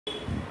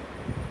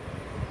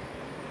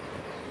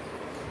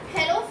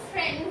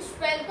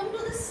welcome to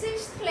the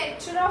 6th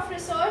lecture of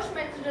research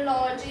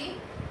methodology.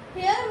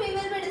 Here we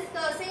will be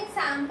discussing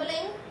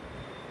sampling,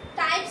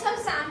 types of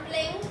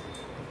sampling,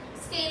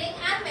 scaling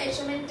and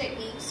measurement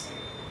techniques.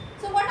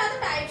 So what are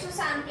the types of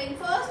sampling?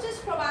 First is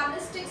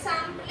probabilistic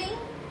sampling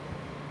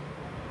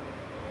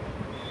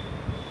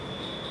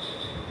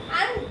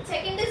and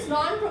second is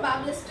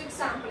non-probabilistic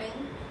sampling.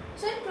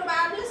 So in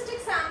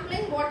probabilistic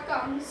sampling what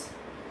comes?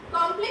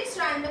 Complex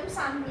random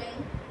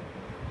sampling.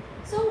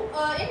 So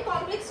in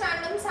complex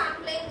random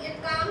sampling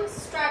it comes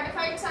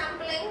stratified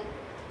sampling,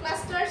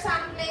 cluster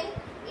sampling,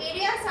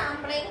 area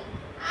sampling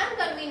and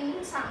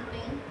convenience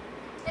sampling.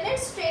 In it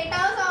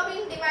stratas are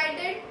being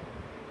divided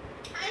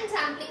and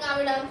sampling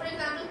are done. For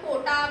example,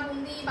 Kota,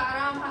 Bundi,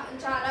 Bara,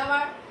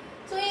 Jhalawad.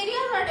 So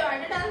areas are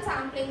divided and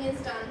sampling is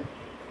done.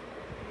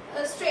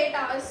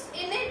 Stratas.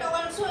 In it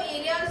also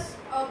areas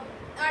are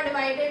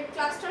divided.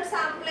 Cluster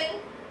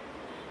sampling.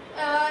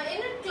 In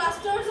it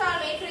clusters are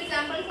made, for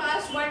example,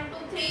 class 1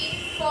 to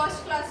 3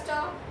 first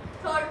cluster,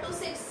 3rd to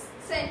 6th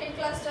second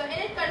cluster. In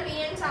it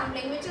convenient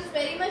sampling, which is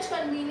very much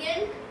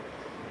convenient,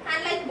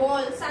 and like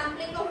balls,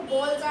 sampling of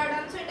balls are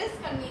done, so it is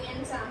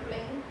convenient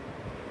sampling.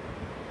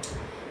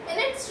 In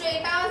it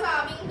stratas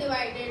are being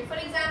divided. For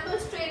example,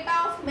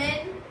 strata of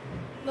men,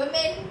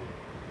 women,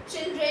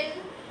 children.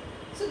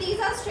 So these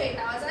are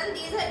stratas, and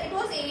these are, it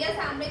was area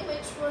sampling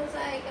which was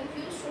I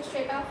confused to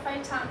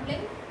stratified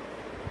sampling.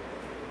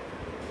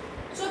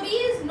 So B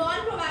is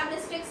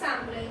non-probabilistic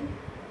sampling.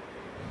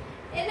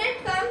 In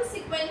it comes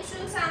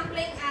sequential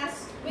sampling,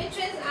 which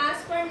is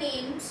as per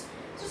names.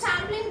 So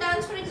sampling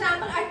done, for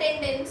example,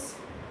 attendance.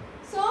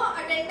 So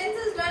attendance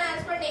is done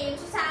as per name.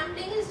 So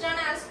sampling is done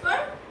as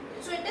per,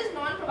 so it is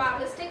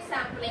non-probabilistic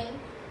sampling.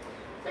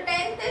 So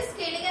 10th is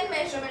scaling and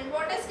measurement.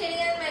 What is scaling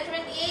and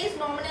measurement? A is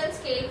nominal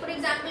scale. For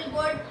example,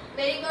 good,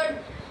 very good,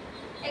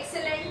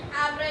 excellent,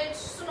 average,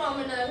 so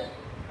nominal.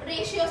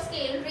 Ratio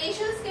scale.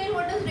 Ratio scale,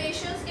 what is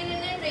ratio scale?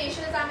 In it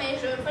ratios are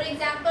measured. For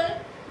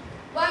example,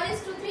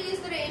 1:3 is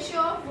the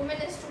ratio of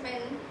women is to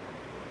men.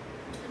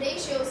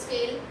 Ratio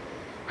scale.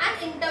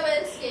 And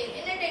interval scale.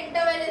 In it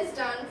interval is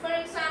done. For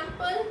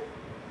example,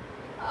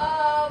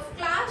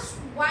 class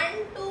 1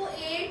 to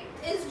 8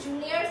 is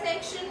junior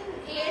section,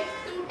 8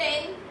 to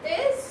 10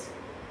 is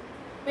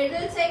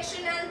middle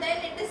section, and then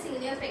it is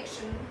senior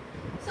section.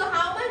 So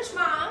how much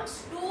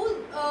marks do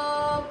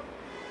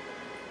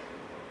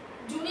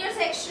junior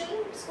section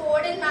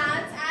scored in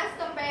maths as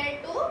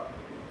compared to,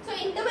 so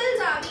intervals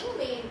are being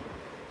made,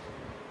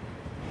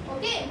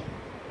 okay,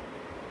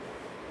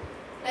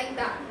 like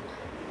that.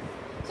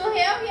 So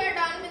here we are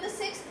done with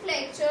the 6th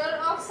lecture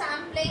of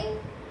sampling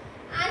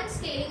and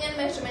scaling and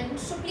measurement.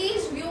 So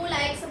please view,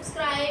 like,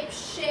 subscribe,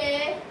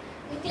 share,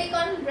 and click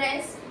on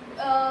bell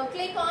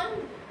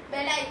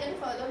icon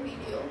for the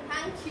video.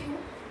 Thank you.